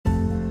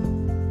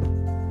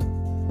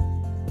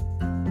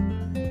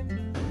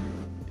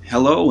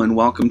Hello and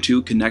welcome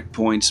to Connect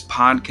Point's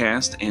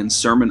podcast and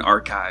sermon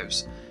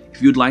archives. If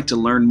you'd like to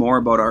learn more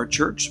about our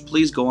church,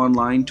 please go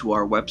online to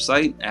our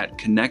website at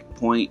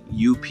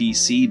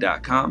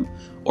connectpointupc.com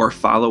or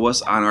follow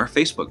us on our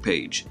Facebook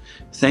page.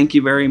 Thank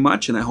you very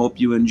much, and I hope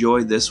you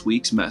enjoy this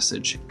week's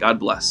message. God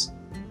bless.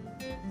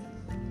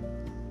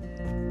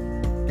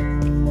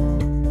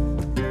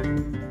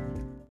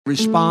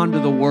 Respond to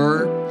the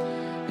word,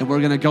 and we're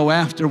going to go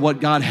after what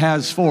God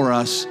has for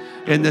us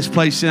in this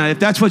place tonight. If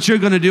that's what you're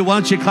going to do, why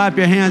don't you clap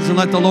your hands and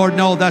let the Lord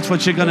know that's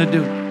what you're going to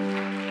do.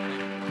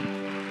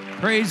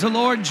 Praise the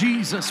Lord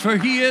Jesus, for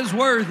he is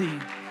worthy.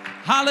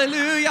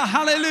 Hallelujah,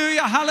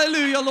 hallelujah,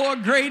 hallelujah.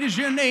 Lord, great is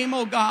your name,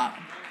 oh God.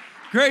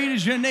 Great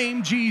is your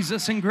name,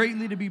 Jesus, and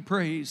greatly to be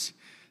praised.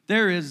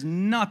 There is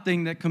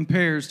nothing that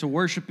compares to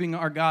worshiping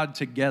our God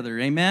together.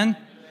 Amen?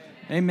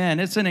 Amen.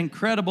 It's an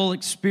incredible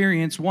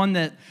experience, one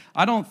that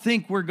I don't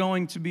think we're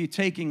going to be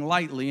taking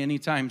lightly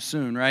anytime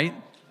soon, right?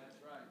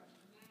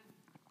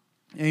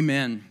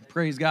 Amen.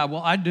 Praise God.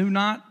 Well, I do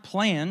not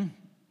plan,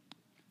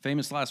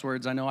 famous last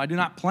words I know, I do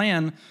not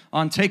plan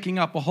on taking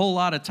up a whole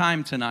lot of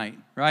time tonight,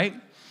 right?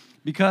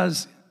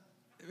 Because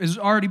it's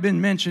already been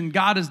mentioned,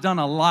 God has done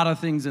a lot of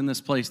things in this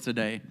place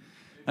today.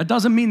 That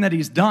doesn't mean that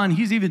he's done.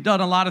 He's even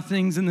done a lot of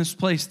things in this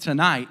place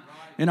tonight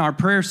in our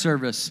prayer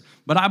service.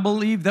 But I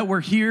believe that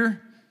we're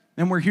here,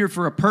 and we're here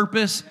for a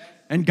purpose.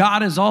 And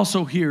God is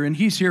also here, and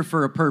he's here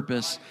for a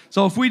purpose.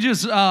 So if we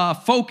just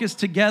focus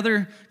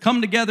together,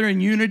 come together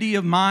in unity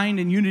of mind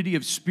and unity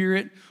of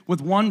spirit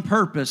with one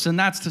purpose, and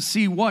that's to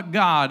see what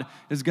God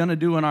is going to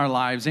do in our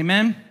lives.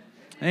 Amen?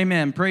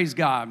 Amen. Praise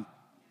God.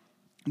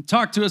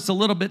 Talk to us a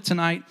little bit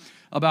tonight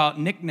about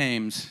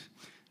nicknames.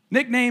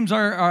 Nicknames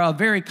are a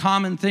very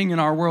common thing in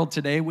our world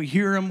today. We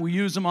hear them, we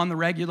use them on the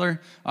regular.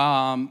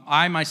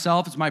 I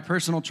myself, it's my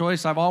personal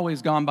choice. I've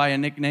always gone by a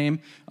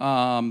nickname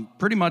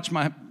pretty much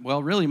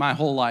really my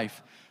whole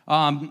life.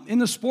 In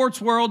the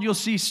sports world, you'll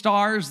see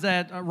stars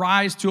that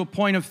rise to a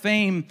point of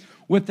fame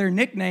with their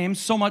nicknames,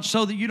 so much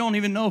so that you don't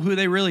even know who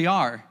they really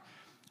are.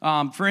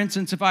 For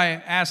instance, if I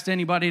asked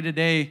anybody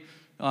today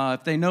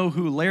if they know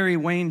who Larry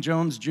Wayne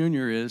Jones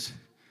Jr. is,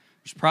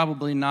 there's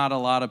probably not a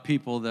lot of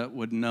people that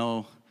would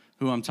know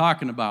who I'm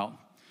talking about.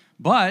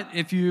 But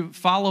if you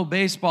follow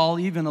baseball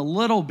even a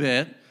little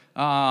bit,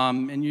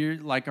 and you're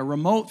like a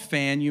remote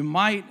fan, you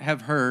might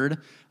have heard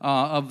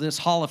of this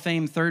Hall of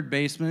Fame third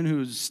baseman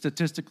who's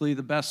statistically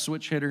the best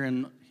switch hitter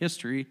in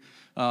history.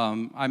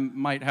 I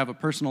might have a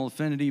personal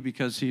affinity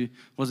because he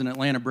was an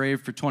Atlanta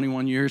Brave for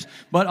 21 years.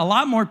 But a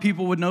lot more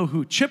people would know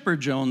who Chipper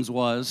Jones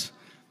was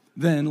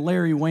than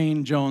Larry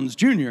Wayne Jones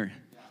Jr.,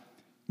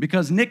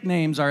 because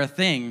nicknames are a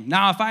thing.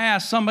 Now, if I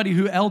ask somebody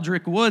who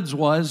Eldrick Woods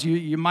was,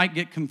 you might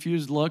get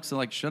confused looks,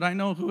 like, should I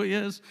know who he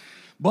is?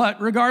 But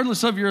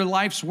regardless of your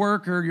life's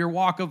work or your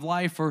walk of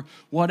life or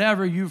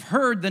whatever, you've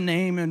heard the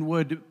name and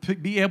would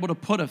be able to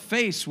put a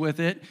face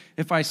with it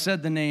if I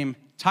said the name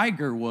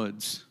Tiger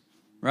Woods,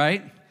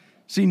 right?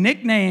 See,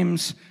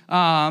 nicknames,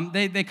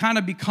 they kind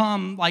of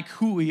become like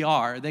who we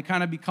are. They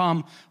kind of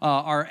become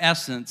our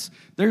essence.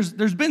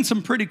 There's been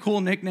some pretty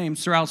cool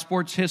nicknames throughout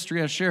sports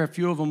history. I'll share a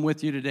few of them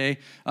with you today.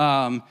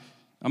 I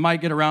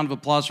might get a round of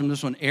applause from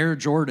this one. Air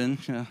Jordan.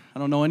 I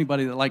don't know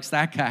anybody that likes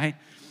that guy.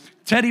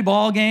 Teddy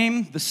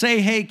Ballgame, the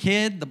Say Hey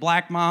Kid, the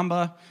Black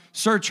Mamba,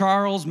 Sir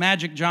Charles,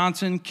 Magic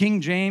Johnson,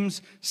 King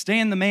James,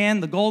 Stan the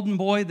Man, the Golden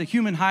Boy, the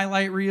Human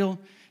Highlight Reel,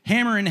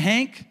 Hammer and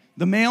Hank,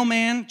 the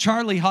Mailman,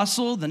 Charlie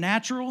Hustle, the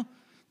Natural.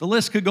 The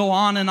list could go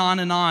on and on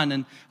and on.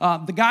 And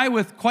the guy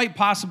with quite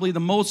possibly the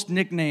most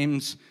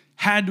nicknames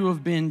had to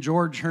have been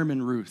George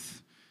Herman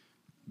Ruth.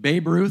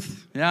 Babe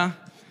Ruth, yeah.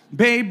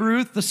 Babe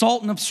Ruth, the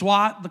Sultan of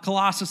SWAT, the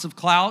Colossus of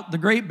Clout, the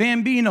Great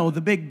Bambino, the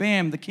Big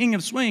Bam, the King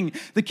of Swing,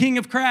 the King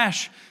of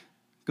Crash.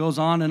 Goes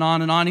on and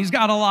on and on. He's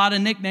got a lot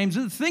of nicknames.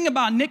 The thing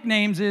about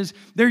nicknames is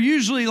they're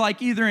usually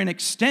like either an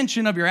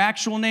extension of your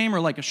actual name or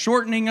like a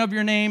shortening of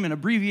your name, an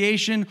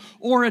abbreviation,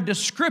 or a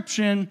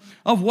description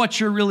of what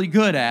you're really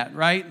good at,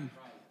 right?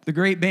 The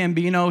Great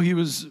Bambino, he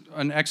was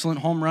an excellent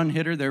home run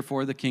hitter,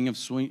 therefore the King of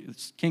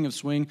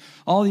Swing,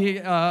 all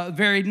the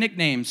varied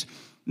nicknames.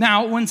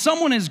 Now, when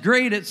someone is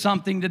great at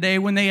something today,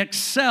 when they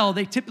excel,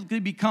 they typically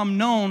become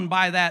known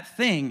by that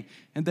thing,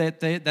 and that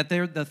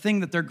they're the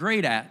thing that they're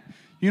great at.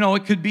 You know,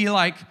 it could be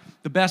like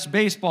the best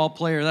baseball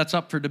player, that's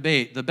up for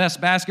debate. The best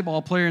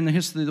basketball player in the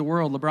history of the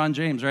world, LeBron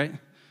James, right?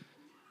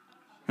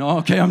 No,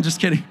 okay, I'm just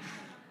kidding.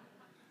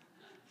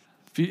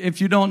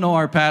 If you don't know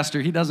our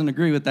pastor, he doesn't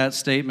agree with that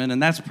statement,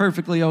 and that's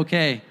perfectly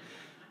okay.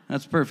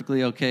 That's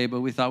perfectly okay,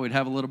 but we thought we'd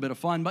have a little bit of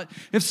fun. But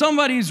if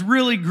somebody's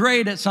really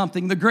great at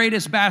something, the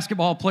greatest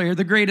basketball player,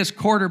 the greatest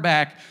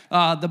quarterback,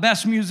 the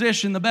best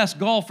musician, the best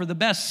golfer, the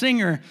best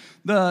singer,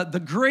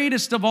 the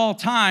greatest of all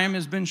time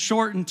has been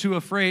shortened to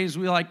a phrase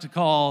we like to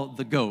call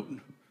the GOAT,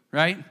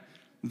 right?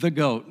 The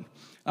GOAT.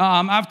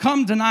 I've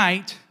come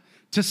tonight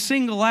to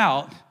single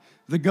out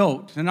the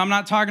GOAT. And I'm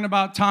not talking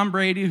about Tom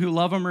Brady, who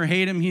love him or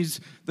hate him. He's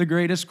the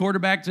greatest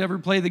quarterback to ever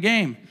play the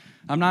game.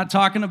 I'm not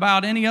talking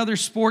about any other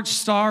sports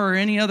star or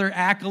any other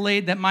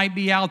accolade that might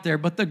be out there,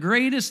 but the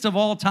greatest of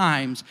all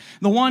times,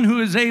 the one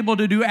who is able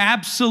to do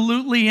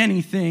absolutely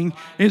anything,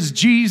 is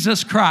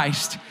Jesus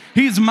Christ.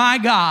 He's my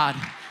God.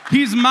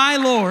 He's my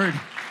Lord.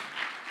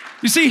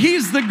 You see,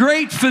 He's the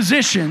great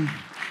physician.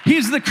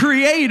 He's the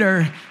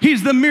creator.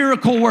 He's the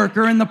miracle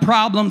worker and the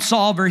problem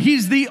solver.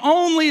 He's the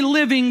only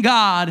living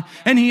God,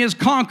 and He has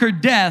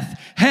conquered death,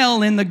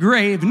 hell, and the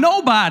grave.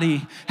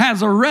 Nobody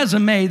has a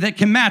resume that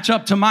can match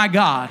up to my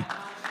God.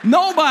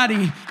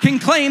 Nobody can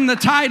claim the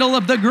title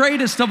of the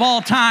greatest of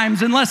all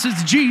times unless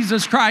it's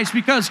Jesus Christ,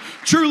 because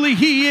truly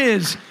He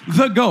is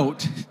the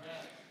GOAT.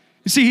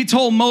 You see, He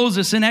told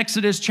Moses in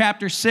Exodus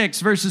chapter 6,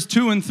 verses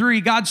 2 and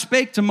 3, God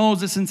spake to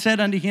Moses and said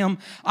unto him,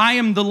 I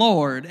am the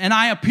Lord, and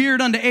I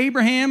appeared unto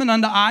Abraham and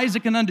unto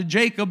Isaac and unto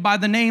Jacob by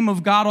the name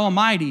of God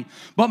Almighty.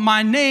 But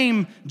my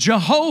name,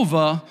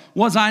 Jehovah,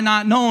 was I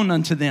not known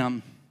unto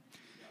them.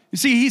 You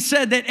see, He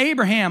said that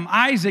Abraham,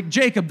 Isaac,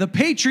 Jacob, the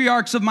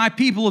patriarchs of my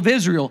people of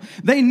Israel,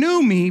 they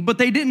knew me, but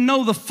they didn't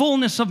know the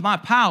fullness of my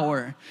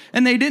power,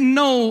 and they didn't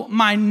know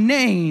my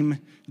name,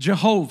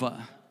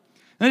 Jehovah.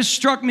 And this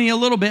struck me a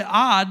little bit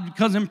odd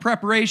because in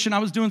preparation, I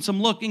was doing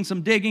some looking,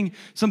 some digging,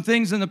 some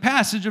things in the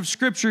passage of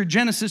Scripture,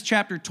 Genesis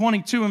chapter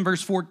 22 and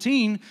verse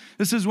 14.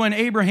 This is when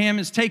Abraham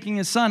is taking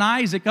his son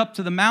Isaac up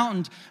to the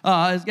mountain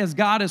as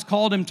God has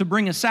called him to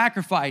bring a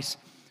sacrifice.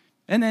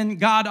 And then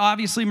God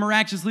obviously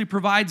miraculously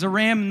provides a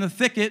ram in the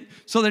thicket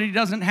so that he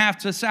doesn't have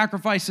to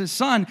sacrifice his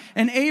son.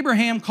 And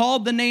Abraham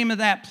called the name of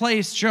that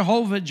place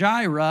Jehovah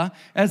Jireh,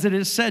 as it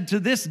is said to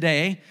this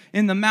day,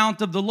 in the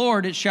mount of the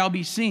Lord it shall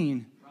be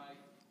seen.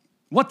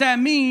 What that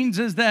means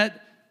is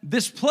that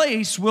this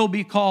place will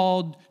be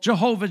called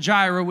Jehovah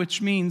Jireh,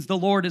 which means the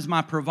Lord is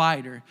my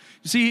provider.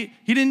 You see,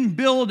 he didn't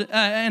build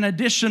an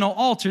additional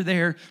altar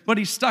there, but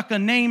he stuck a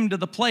name to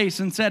the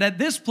place and said, at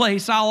this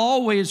place, I'll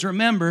always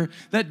remember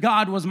that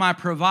God was my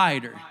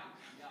provider.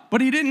 But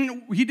he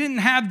didn't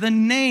have the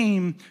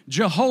name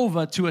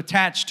Jehovah to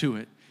attach to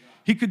it.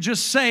 He could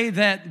just say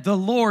that the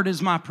Lord is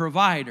my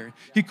provider.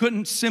 He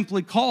couldn't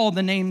simply call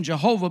the name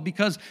Jehovah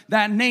because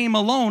that name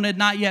alone had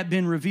not yet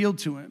been revealed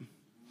to him.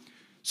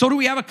 So do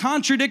we have a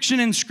contradiction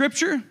in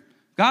Scripture?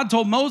 God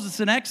told Moses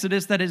in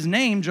Exodus that his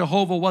name,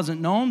 Jehovah, wasn't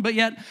known, but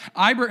yet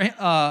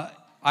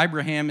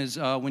Abraham is,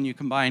 when you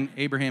combine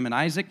Abraham and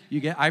Isaac,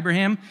 you get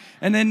Abraham,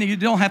 and then you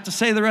don't have to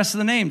say the rest of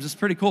the names. It's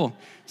pretty cool.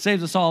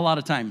 Saves us all a lot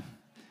of time.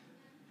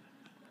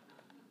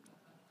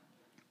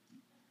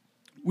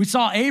 We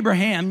saw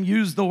Abraham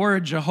use the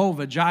word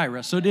Jehovah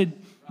Jireh. So did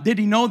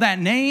he know that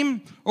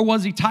name, or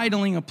was he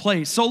titling a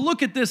place? So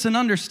look at this and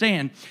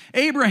understand.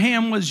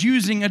 Abraham was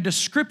using a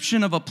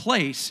description of a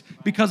place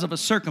because of a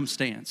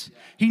circumstance.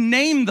 He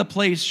named the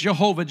place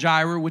Jehovah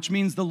Jireh, which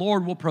means the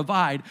Lord will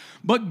provide.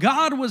 But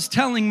God was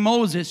telling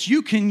Moses,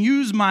 you can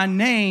use my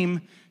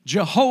name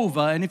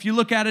Jehovah, and if you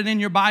look at it in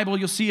your Bible,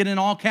 you'll see it in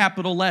all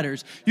capital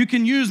letters. You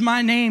can use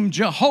my name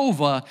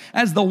Jehovah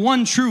as the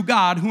one true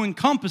God who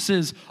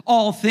encompasses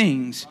all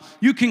things.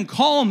 You can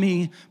call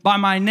me by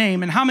my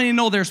name. And how many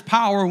know there's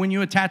power when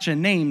you attach a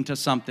name to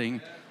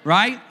something,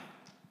 right?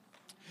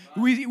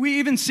 We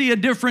even see a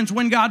difference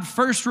when God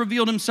first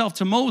revealed himself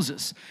to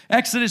Moses.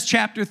 Exodus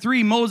chapter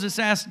 3, Moses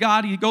asked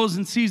God, he goes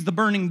and sees the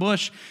burning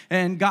bush,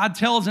 and God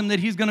tells him that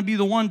he's going to be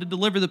the one to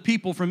deliver the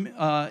people from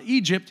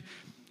Egypt.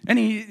 And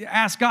he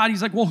asked God,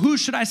 he's like, well, who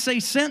should I say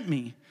sent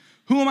me?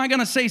 Who am I going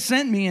to say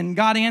sent me? And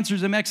God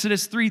answers him,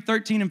 Exodus 3,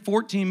 13 and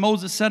 14.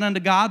 Moses said unto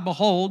God,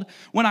 behold,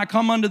 when I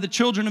come unto the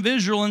children of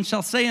Israel and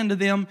shall say unto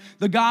them,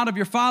 the God of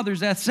your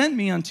fathers hath sent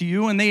me unto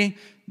you, and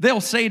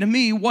they'll say to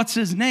me, what's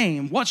his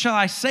name? What shall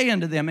I say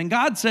unto them? And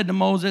God said to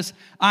Moses,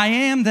 I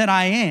am that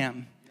I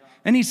am.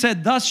 And he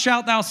said, thus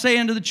shalt thou say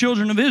unto the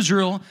children of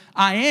Israel,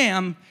 I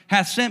am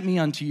hath sent me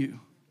unto you.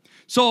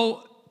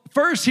 So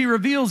first, he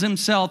reveals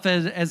himself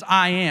as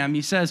I am.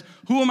 He says,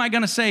 who am I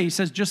going to say? He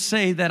says, just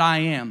say that I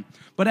am.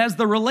 But as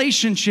the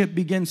relationship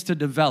begins to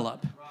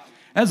develop,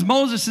 as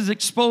Moses is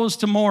exposed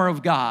to more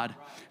of God,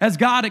 as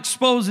God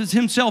exposes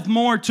himself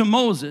more to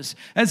Moses,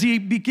 as he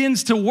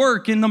begins to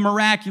work in the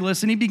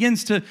miraculous, and he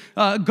begins to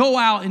go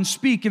out and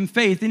speak in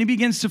faith, and he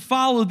begins to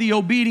follow the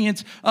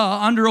obedience,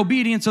 under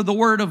obedience of the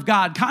word of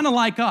God, kind of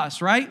like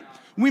us, right?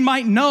 We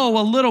might know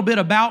a little bit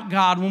about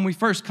God when we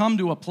first come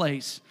to a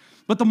place.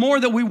 But the more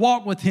that we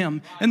walk with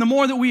him, and the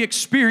more that we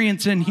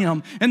experience in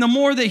him, and the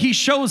more that he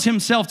shows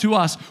himself to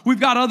us,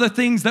 we've got other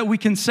things that we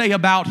can say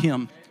about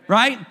him,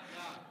 right?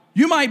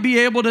 You might be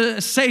able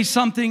to say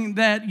something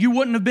that you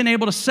wouldn't have been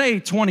able to say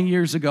 20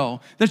 years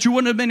ago, that you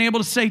wouldn't have been able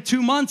to say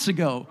 2 months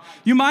ago.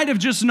 You might have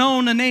just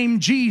known the name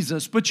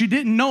Jesus, but you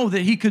didn't know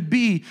that he could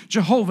be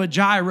Jehovah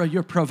Jireh,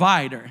 your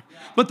provider.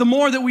 But the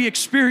more that we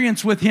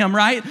experience with him,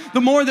 right?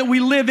 The more that we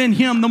live in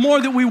him, the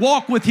more that we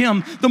walk with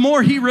him, the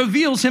more he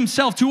reveals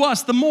himself to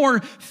us, the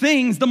more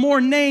things, the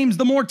more names,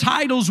 the more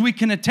titles we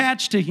can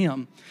attach to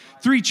him.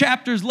 3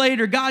 chapters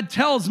later, God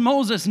tells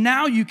Moses,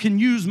 now you can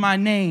use my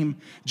name,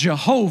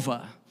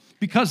 Jehovah,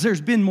 because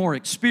there's been more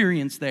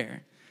experience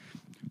there.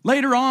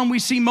 Later on, we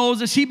see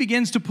Moses, he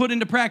begins to put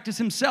into practice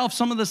himself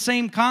some of the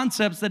same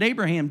concepts that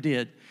Abraham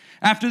did.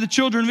 After the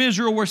children of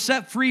Israel were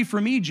set free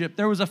from Egypt,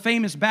 there was a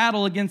famous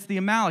battle against the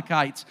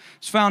Amalekites.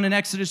 It's found in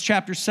Exodus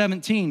chapter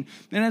 17.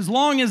 And as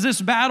long as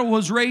this battle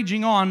was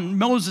raging on,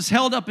 Moses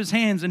held up his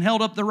hands and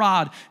held up the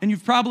rod. And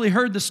you've probably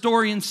heard the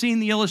story and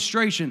seen the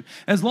illustration.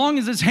 As long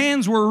as his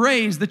hands were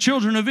raised, the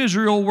children of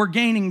Israel were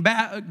gaining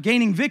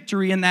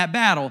victory in that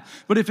battle.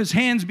 But if his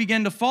hands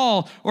began to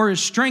fall or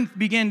his strength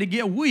began to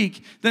get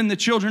weak, then the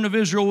children of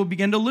Israel would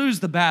begin to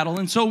lose the battle.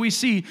 And so we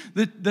see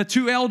the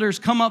two elders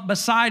come up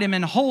beside him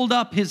and hold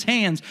up his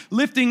hands,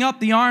 lifting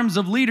up the arms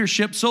of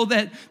leadership so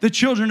that the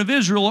children of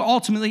Israel are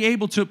ultimately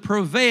able to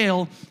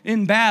prevail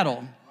in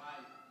battle.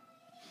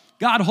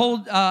 God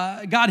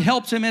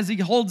helps him as he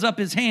holds up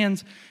his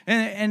hands,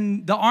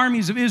 and the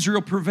armies of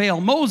Israel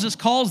prevail. Moses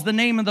calls the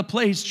name of the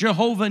place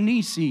Jehovah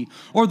Nissi,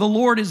 or the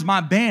Lord is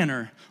my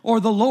banner, or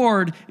the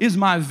Lord is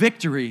my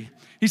victory.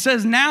 He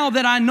says, now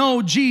that I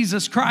know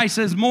Jesus Christ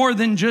as more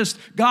than just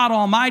God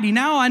Almighty,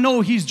 now I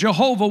know he's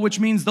Jehovah, which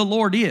means the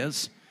Lord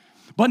is.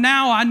 But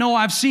now I know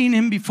I've seen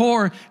him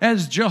before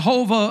as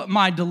Jehovah,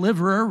 my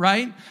deliverer,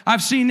 right?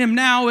 I've seen him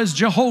now as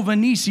Jehovah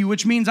Nissi,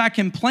 which means I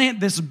can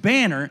plant this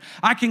banner.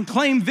 I can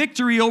claim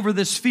victory over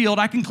this field.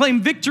 I can claim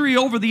victory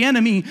over the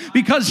enemy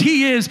because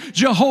he is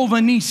Jehovah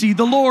Nissi.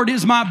 The Lord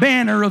is my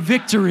banner of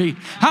victory.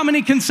 How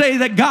many can say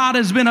that God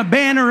has been a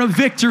banner of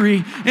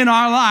victory in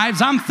our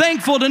lives? I'm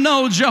thankful to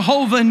know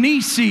Jehovah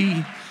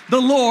Nissi,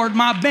 the Lord,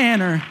 my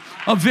banner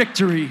of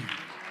victory.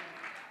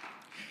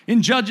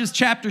 In Judges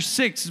chapter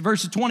 6,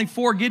 verse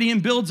 24,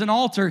 Gideon builds an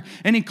altar,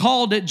 and he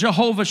called it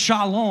Jehovah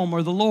Shalom,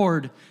 or the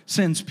Lord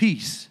sends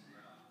peace.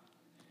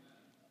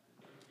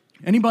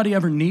 Anybody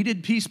ever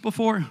needed peace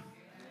before?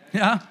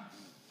 Yeah?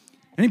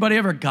 Anybody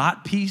ever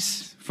got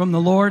peace from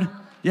the Lord?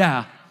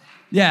 Yeah.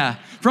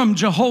 From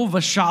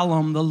Jehovah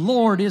Shalom, the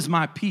Lord is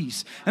my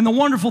peace. And the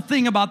wonderful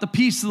thing about the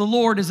peace of the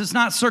Lord is it's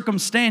not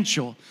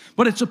circumstantial,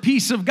 but it's a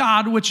peace of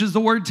God, which, as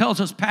the word tells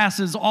us,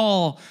 passes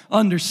all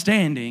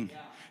understanding.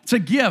 It's a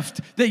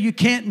gift that you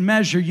can't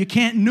measure, you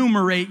can't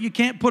numerate, you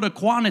can't put a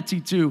quantity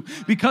to,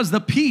 because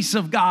the peace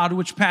of God,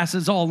 which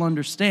passes all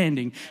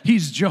understanding,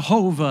 he's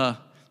Jehovah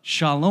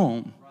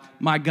Shalom.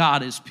 My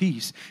God is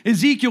peace.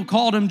 Ezekiel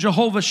called him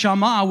Jehovah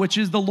Shammah, which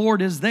is the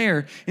Lord is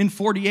there, in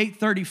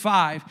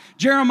 48:35.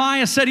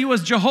 Jeremiah said he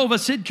was Jehovah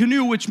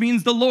Sidkenu, which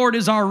means the Lord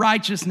is our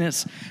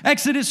righteousness.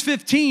 Exodus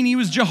 15, he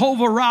was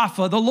Jehovah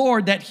Rapha, the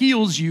Lord that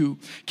heals you.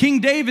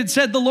 King David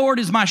said the Lord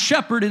is my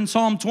shepherd in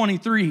Psalm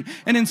 23.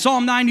 And in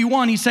Psalm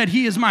 91, he said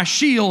he is my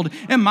shield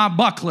and my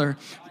buckler.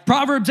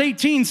 Proverbs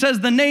 18 says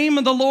the name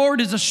of the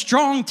Lord is a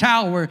strong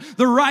tower.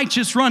 The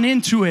righteous run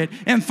into it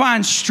and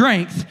find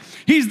strength.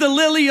 He's the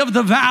lily of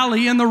the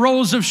valley and the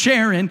rose of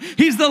Sharon.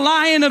 He's the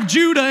Lion of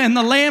Judah and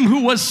the Lamb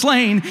who was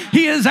slain.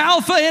 He is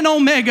Alpha and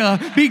Omega,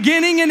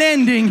 beginning and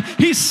ending.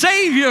 He's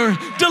Savior,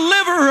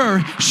 Deliverer,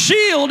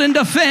 shield and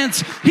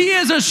defense. He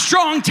is a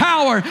strong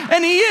tower,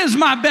 and he is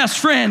my best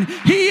friend.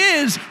 He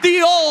is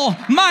the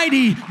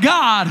Almighty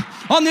God.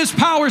 On this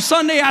Power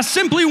Sunday, I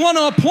simply want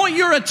to point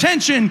your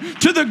attention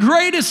to the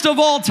greatest of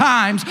all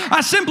times.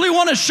 I simply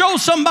want to show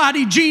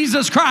somebody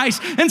Jesus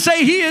Christ and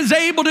say he is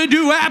able to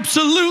do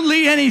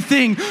absolutely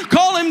anything.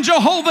 Call him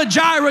Jehovah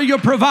Jireh, your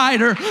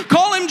provider.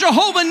 Call him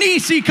Jehovah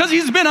Nissi, because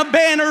he's been a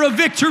banner of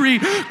victory.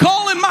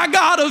 Call him my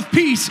God of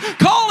peace.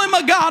 Call him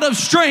a God of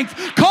strength.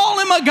 Call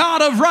him a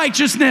God of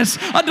righteousness,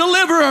 a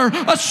deliverer,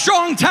 a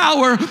strong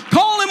tower.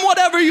 Call him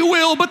whatever you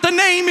will, but the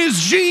name is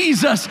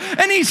Jesus,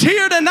 and he's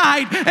here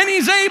tonight, and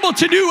he's able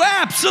to do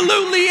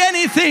absolutely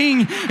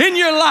anything in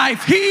your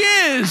life. He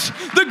is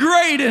the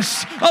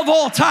greatest of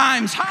all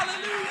times. Hallelujah.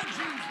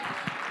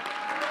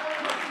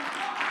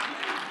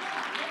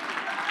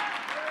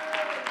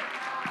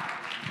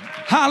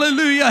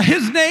 Hallelujah.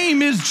 His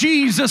name is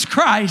Jesus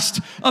Christ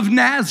of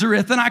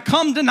Nazareth. And I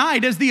come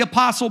tonight, as the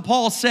Apostle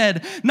Paul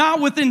said, not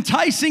with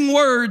enticing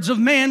words of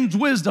man's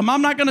wisdom.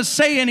 I'm not going to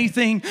say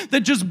anything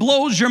that just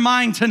blows your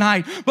mind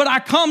tonight, but I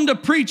come to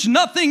preach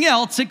nothing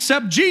else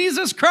except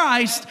Jesus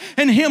Christ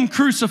and him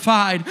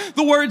crucified.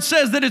 The word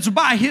says that it's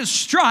by his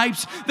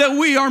stripes that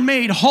we are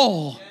made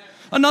whole.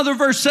 Another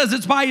verse says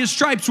it's by his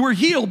stripes we're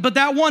healed, but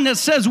that one that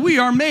says we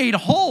are made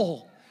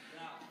whole,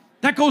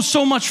 that goes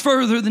so much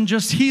further than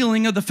just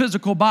healing of the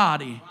physical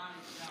body.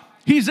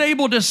 He's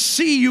able to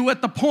see you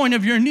at the point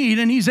of your need,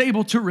 and he's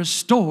able to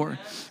restore.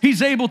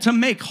 He's able to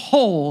make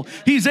whole.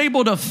 He's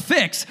able to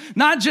fix,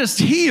 not just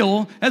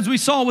heal, as we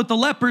saw with the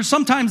lepers.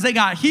 Sometimes they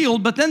got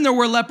healed, but then there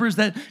were lepers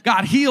that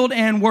got healed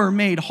and were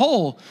made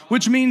whole,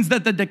 which means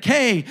that the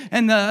decay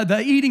and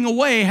the eating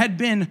away had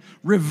been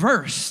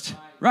reversed,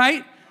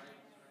 right?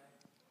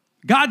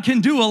 God can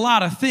do a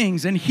lot of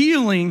things, and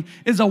healing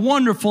is a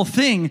wonderful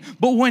thing.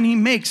 But when he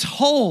makes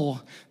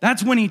whole,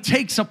 that's when he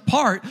takes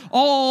apart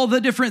all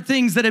the different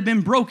things that have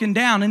been broken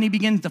down, and he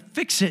begins to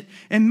fix it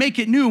and make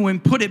it new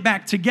and put it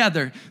back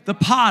together. The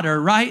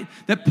potter, right,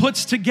 that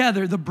puts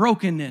together the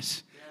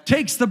brokenness,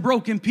 takes the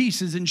broken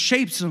pieces and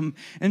shapes them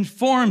and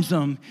forms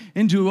them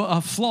into a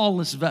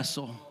flawless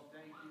vessel.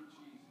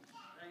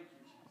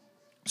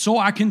 So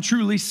I can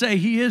truly say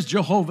he is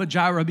Jehovah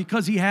Jireh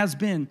because he has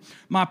been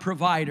my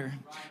provider.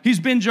 He's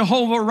been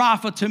Jehovah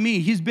Rapha to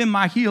me. He's been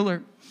my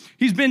healer.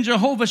 He's been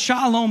Jehovah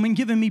Shalom and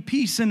given me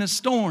peace in a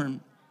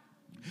storm.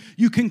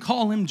 You can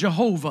call him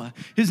Jehovah.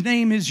 His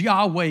name is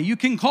Yahweh. You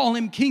can call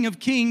him King of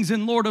Kings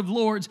and Lord of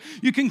Lords.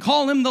 You can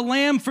call him the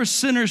Lamb for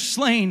sinners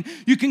slain.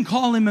 You can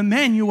call him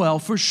Emmanuel,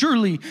 for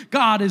surely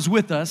God is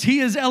with us.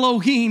 He is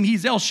Elohim.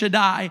 He's El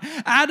Shaddai.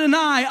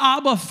 Adonai,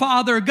 Abba,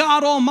 Father,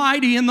 God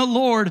Almighty, and the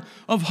Lord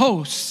of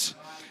hosts.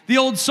 The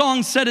old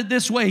song said it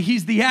this way.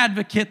 He's the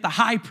advocate, the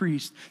high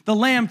priest, the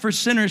Lamb for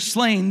sinners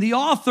slain, the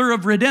author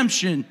of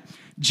redemption.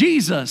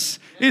 Jesus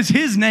is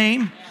his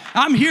name.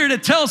 I'm here to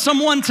tell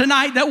someone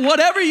tonight that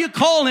whatever you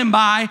call him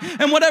by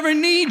and whatever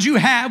need you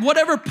have,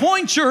 whatever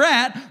point you're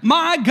at,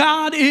 my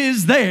God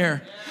is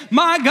there.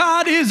 My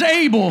God is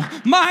able.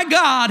 My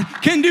God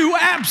can do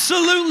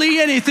absolutely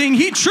anything.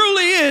 He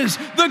truly is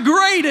the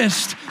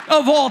greatest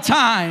of all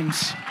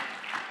times.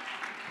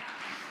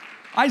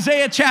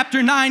 Isaiah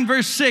chapter 9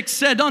 verse 6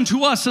 said,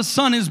 unto us a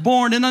son is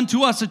born, and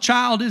unto us a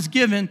child is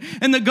given,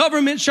 and the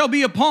government shall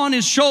be upon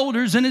his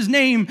shoulders, and his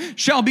name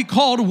shall be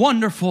called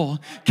Wonderful,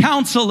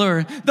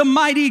 Counselor, the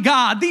Mighty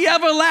God, the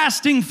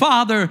Everlasting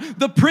Father,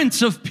 the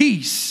Prince of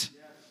Peace.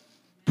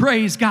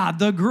 Praise God,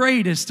 the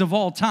greatest of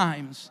all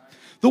times.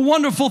 The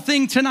wonderful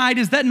thing tonight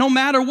is that no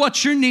matter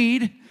what your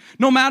need,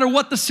 no matter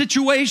what the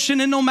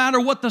situation and no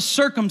matter what the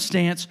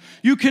circumstance,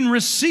 you can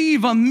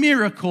receive a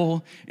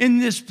miracle in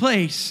this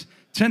place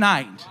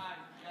tonight.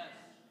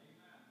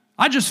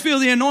 I just feel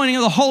the anointing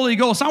of the Holy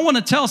Ghost. I want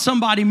to tell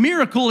somebody,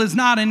 miracle is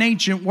not an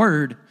ancient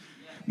word.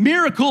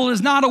 Miracle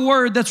is not a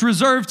word that's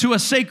reserved to a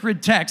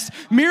sacred text.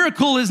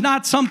 Miracle is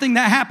not something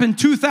that happened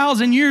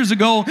 2,000 years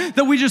ago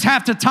that we just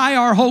have to tie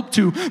our hope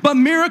to. But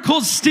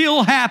miracles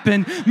still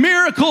happen.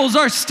 Miracles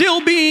are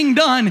still being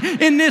done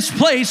in this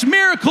place.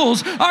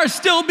 Miracles are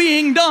still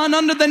being done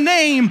under the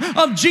name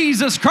of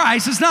Jesus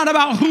Christ. It's not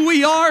about who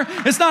we are.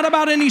 It's not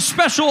about any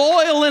special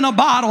oil in a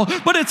bottle.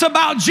 But it's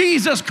about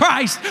Jesus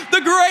Christ,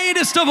 the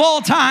greatest of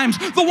all times,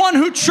 the one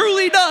who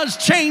truly does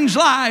change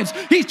lives.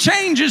 He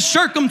changes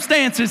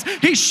circumstances.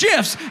 He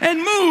shifts and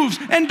moves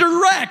and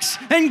directs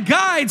and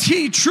guides.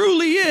 He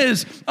truly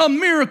is a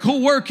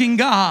miracle working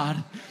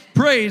God.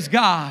 Praise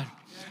God.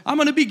 I'm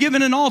going to be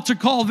giving an altar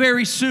call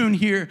very soon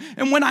here.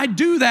 And when I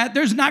do that,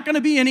 there's not going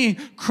to be any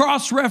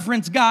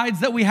cross-reference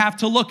guides that we have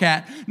to look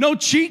at. No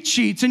cheat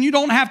sheets, and you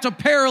don't have to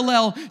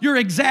parallel your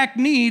exact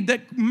need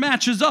that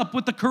matches up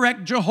with the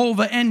correct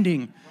Jehovah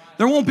ending.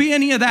 There won't be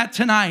any of that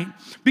tonight,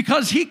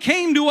 because he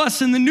came to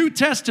us in the New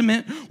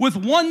Testament with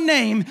one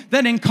name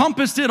that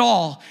encompassed it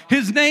all.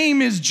 His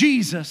name is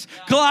Jesus.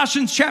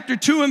 Colossians chapter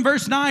 2 and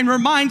verse 9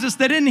 reminds us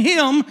that in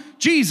him,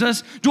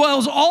 Jesus,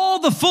 dwells all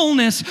the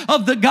fullness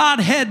of the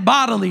Godhead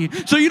bodily.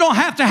 So you don't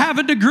have to have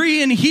a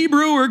degree in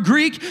Hebrew or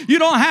Greek. You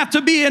don't have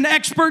to be an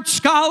expert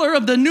scholar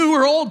of the New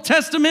or Old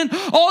Testament.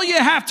 All you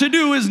have to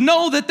do is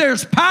know that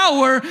there's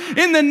power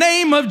in the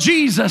name of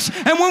Jesus.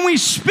 And when we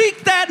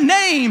speak that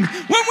name,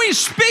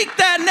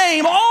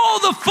 all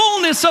the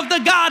fullness of the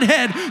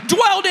Godhead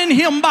dwelled in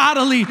him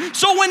bodily.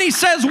 So when he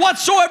says,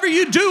 whatsoever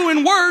you do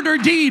in word or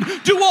deed,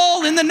 do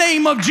all in the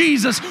name of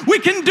Jesus. We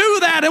can do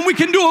that, and we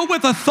can do it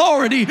with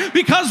authority,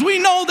 because we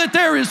know that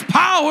there is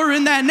power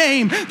in that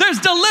name. There's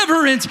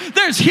deliverance,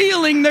 there's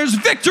healing, there's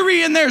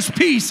victory, and there's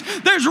peace.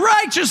 There's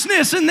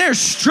righteousness and there's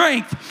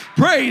strength.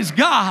 Praise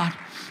God.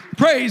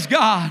 Praise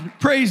God.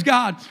 Praise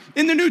God.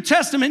 In the New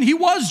Testament, he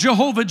was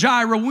Jehovah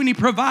Jireh when he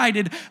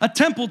provided a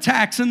temple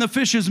tax in the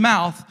fish's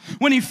mouth,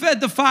 when he fed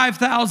the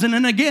 5,000,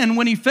 and again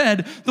when he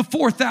fed the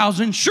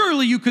 4,000.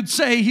 Surely you could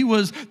say he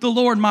was the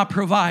Lord my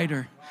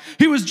provider.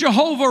 He was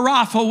Jehovah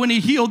Rapha when he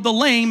healed the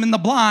lame and the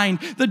blind,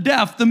 the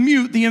deaf, the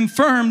mute, the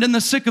infirmed, and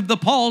the sick of the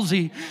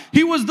palsy.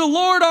 He was the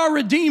Lord our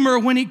Redeemer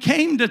when he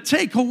came to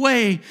take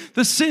away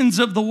the sins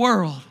of the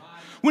world,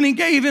 when he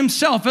gave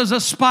himself as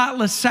a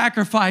spotless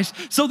sacrifice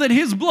so that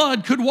his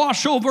blood could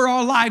wash over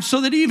our lives,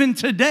 so that even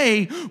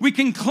today we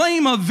can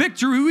claim a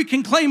victory, we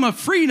can claim a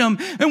freedom,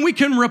 and we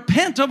can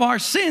repent of our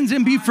sins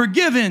and be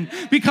forgiven,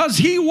 because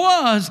he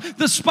was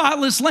the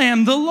spotless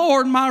Lamb, the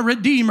Lord my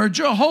Redeemer,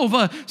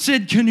 Jehovah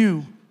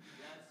Sidkenu.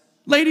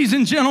 Ladies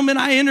and gentlemen,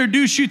 I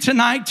introduce you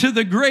tonight to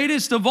the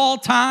greatest of all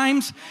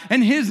times,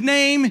 and his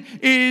name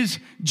is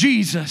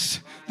Jesus.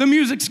 The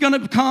music's going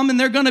to come and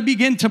they're going to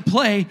begin to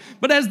play.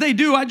 But as they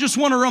do, I just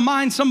want to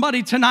remind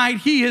somebody tonight,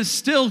 he is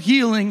still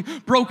healing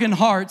broken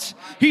hearts.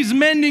 He's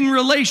mending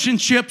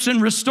relationships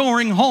and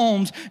restoring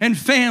homes and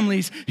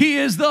families. He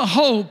is the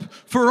hope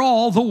for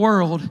all the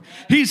world.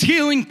 He's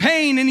healing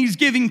pain and he's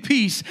giving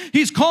peace.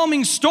 He's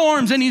calming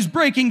storms and he's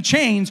breaking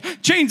chains.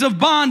 Chains of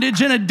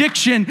bondage and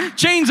addiction.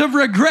 Chains of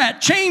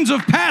regret. Chains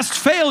of past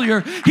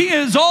failure. He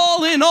is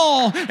all in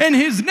all, and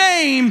his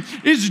name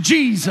is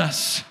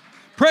Jesus.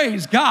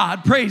 Praise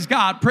God, praise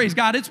God, praise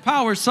God. It's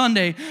Power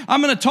Sunday.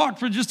 I'm going to talk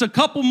for just a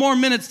couple more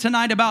minutes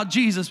tonight about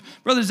Jesus.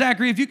 Brother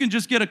Zachary, if you can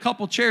just get a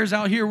couple chairs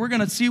out here, we're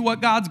going to see what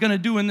God's going to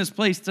do in this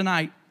place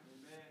tonight.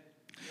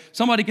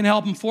 Somebody can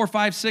help him, 4,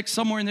 5, 6,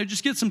 somewhere in there.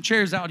 Just get some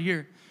chairs out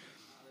here.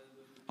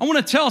 I want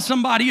to tell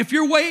somebody, if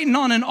you're waiting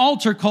on an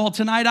altar call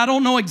tonight, I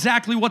don't know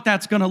exactly what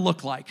that's going to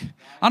look like.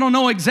 I don't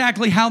know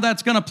exactly how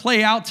that's going to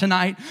play out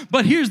tonight.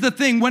 But here's the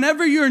thing.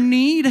 Whenever your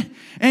need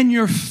and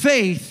your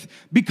faith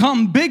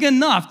become big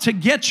enough to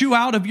get you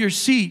out of your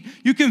seat,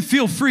 you can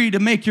feel free to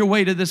make your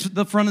way to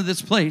the front of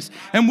this place,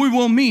 and we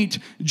will meet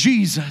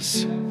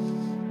Jesus.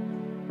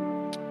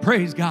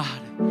 Praise God.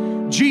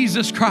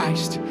 Jesus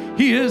Christ,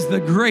 He is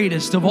the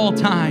greatest of all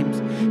times.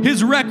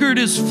 His record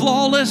is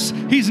flawless.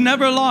 He's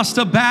never lost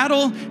a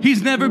battle.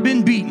 He's never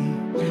been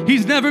beaten.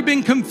 He's never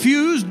been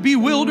confused,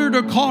 bewildered,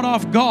 or caught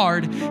off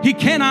guard. He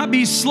cannot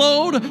be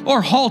slowed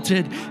or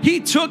halted. He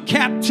took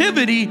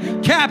captivity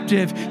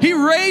captive. He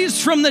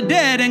raised from the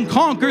dead and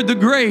conquered the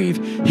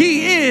grave.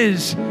 He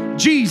is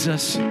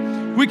Jesus.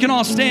 We can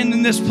all stand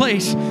in this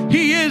place.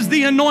 He is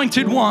the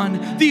anointed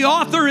one, the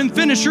author and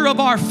finisher of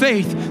our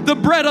faith, the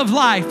bread of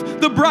life,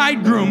 the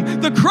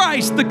bridegroom, the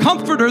Christ, the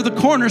comforter, the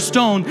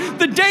cornerstone,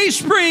 the day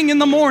spring and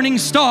the morning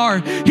star.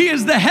 He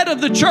is the head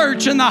of the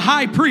church and the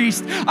high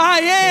priest.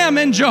 I am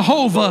and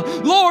Jehovah,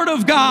 Lord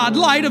of God,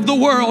 light of the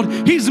world.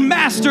 He's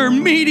master,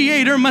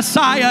 mediator,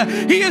 Messiah.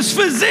 He is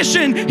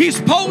physician. He's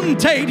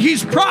potentate.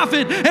 He's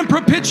prophet and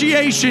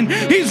propitiation.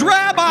 He's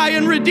rabbi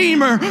and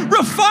redeemer,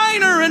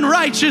 refiner and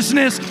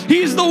righteousness.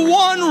 He's the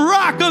one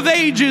rock of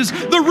ages,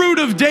 the root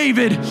of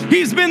David.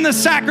 He's been the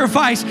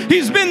sacrifice.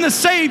 He's been the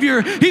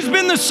Savior. He's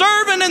been the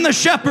servant and the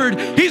shepherd.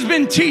 He's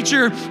been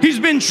teacher. He's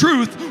been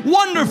truth,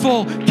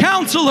 wonderful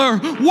counselor,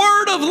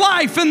 word of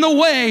life and the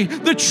way,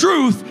 the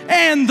truth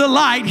and the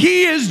light.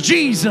 He is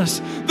Jesus,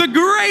 the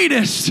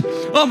greatest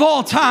of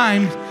all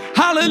time.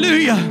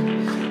 Hallelujah.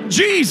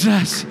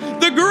 Jesus,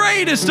 the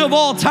greatest of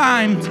all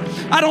time.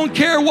 I don't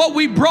care what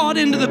we brought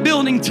into the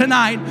building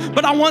tonight,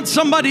 but I want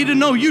somebody to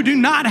know you do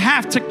not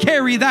have to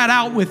carry that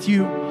out with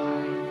you.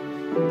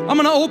 I'm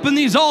going to open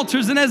these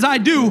altars, and as I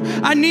do,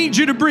 I need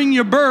you to bring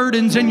your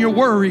burdens and your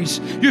worries,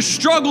 your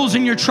struggles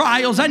and your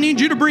trials. I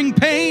need you to bring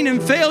pain and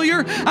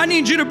failure. I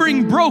need you to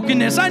bring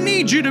brokenness. I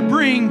need you to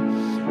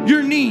bring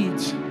your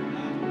needs.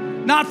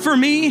 Not for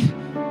me,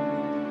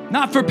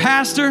 not for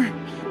pastor,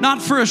 not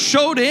for a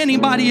show to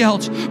anybody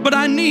else, but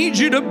I need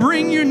you to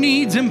bring your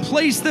needs and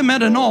place them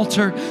at an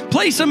altar.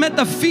 Place them at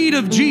the feet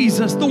of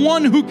Jesus, the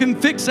one who can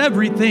fix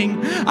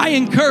everything. I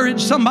encourage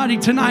somebody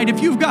tonight,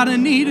 if you've got a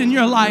need in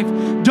your life,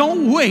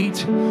 don't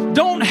wait.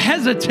 Don't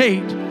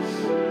hesitate.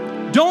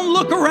 Don't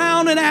look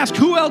around and ask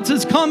who else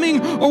is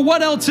coming or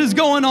what else is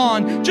going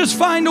on. Just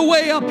find a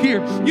way up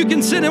here. You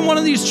can sit in one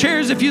of these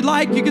chairs if you'd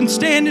like. You can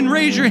stand and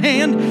raise your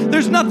hand.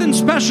 There's nothing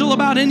special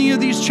about any of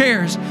these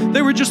chairs.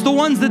 They were just the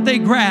ones that they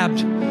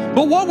grabbed.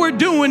 But what we're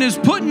doing is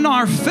putting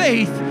our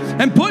faith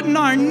and putting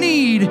our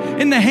need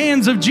in the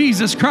hands of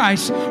Jesus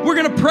Christ. We're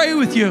going to pray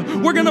with you.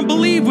 We're going to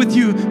believe with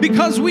you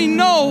because we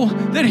know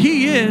that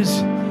He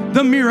is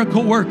the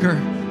miracle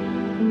worker.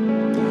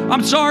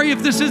 I'm sorry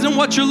if this isn't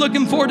what you're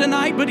looking for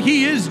tonight, but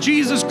He is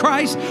Jesus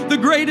Christ, the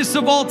greatest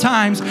of all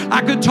times.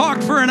 I could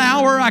talk for an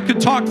hour, I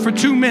could talk for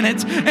 2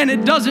 minutes, and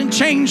it doesn't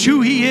change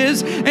who He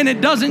is, and it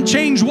doesn't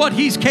change what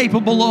He's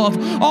capable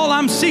of. All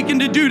I'm seeking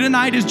to do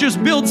tonight is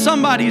just build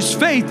somebody's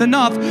faith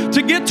enough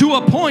to get to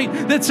a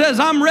point that says,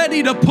 I'm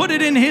ready to put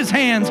it in His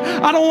hands.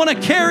 I don't want to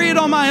carry it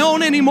on my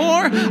own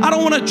anymore. I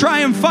don't want to try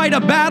and fight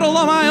a battle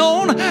on my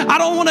own. I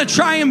don't want to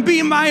try and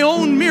be my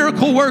own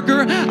miracle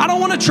worker. I don't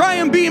want to try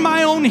and be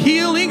my own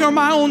healing or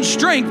my own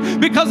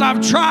strength because I've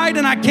tried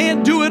and I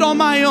can't do it on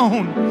my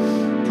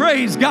own.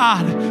 Praise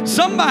God.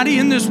 Somebody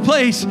in this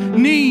place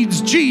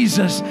needs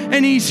Jesus,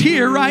 and He's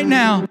here right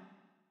now.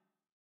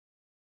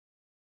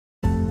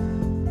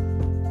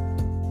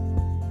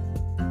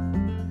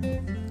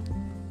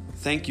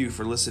 Thank you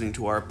for listening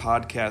to our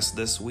podcast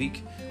this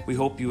week. We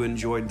hope you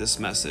enjoyed this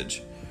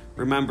message.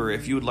 Remember,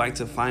 if you would like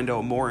to find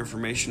out more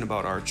information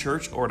about our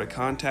church or to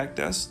contact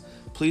us,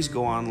 please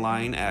go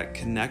online at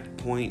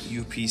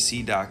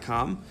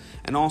connectpointupc.com.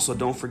 And also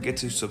don't forget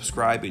to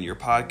subscribe in your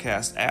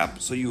podcast app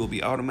so you will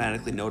be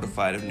automatically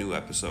notified of new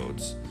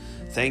episodes.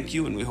 Thank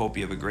you, and we hope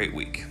you have a great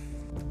week.